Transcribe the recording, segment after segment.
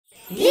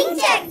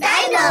Dhinchak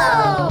Dyno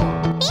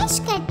पेश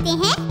करते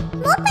हैं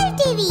मोपल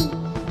टीवी।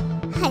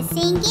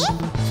 हंसेंगे,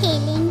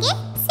 खेलेंगे,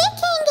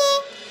 सीखेंगे।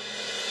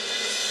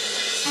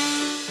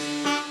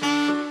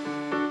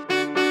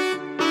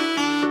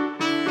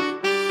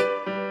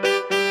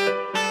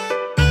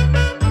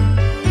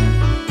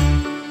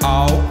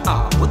 आओ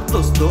आओ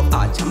दोस्तों,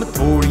 आज हम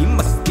थोड़ी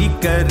मस्ती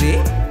करें।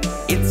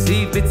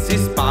 इट्सी बिट्सी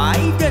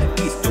स्पाइडर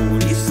की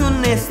स्टोरी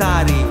सुने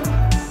सारी।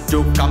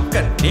 जो काम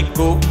करने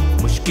को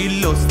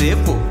मुश्किलों से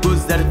वो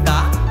गुजरता,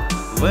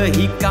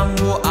 वही काम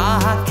वो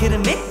आखिर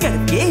में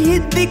करके ही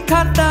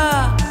दिखाता।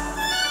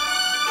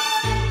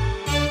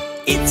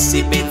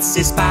 Itsy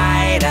Bitsy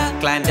Spyder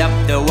climbed up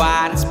the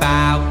water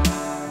spout.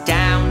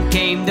 Down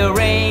came the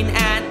rain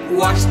and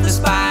washed the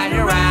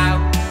spider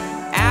out.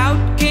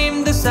 Out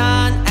came the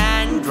sun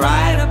and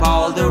dried up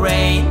all the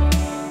rain.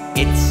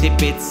 Itsy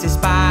Bitsy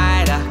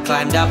Spyder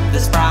climbed up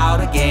the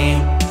sprout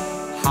again.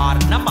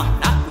 हार न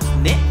माना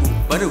उसने,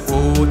 ऊपर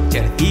वो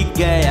चढ़ ही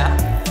गया।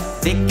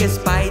 देख के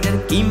स्पाइडर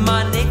की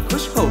माँ ने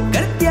खुश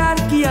होकर प्यार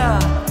किया।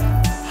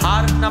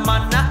 हार न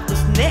माना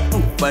उसने,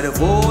 ऊपर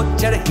वो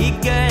चढ़ ही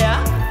गया।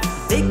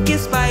 देख के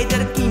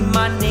स्पाइडर की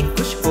माँ ने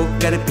खुश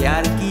होकर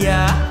प्यार किया।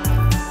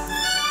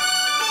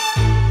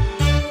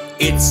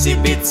 Itsy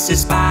Bitsy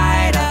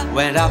Spyder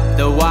went up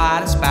the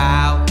water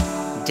spout.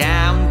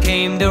 Down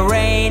came the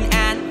rain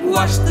and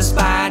washed the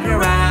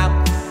spider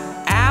out.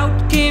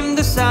 Out came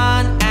the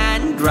sun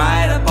and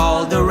dried up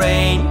all the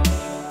rain.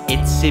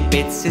 Itsy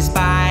Bitsy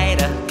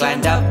Spyder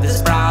climbed up the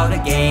sprout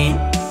again.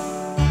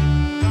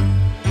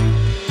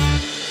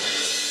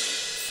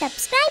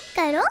 Subscribe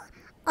करो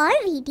और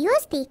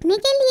videos देखने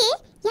के लिए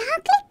यहाँ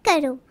click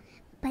करो।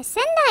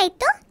 पसंद आए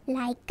तो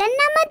लाइक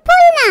करना मत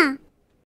भूलना।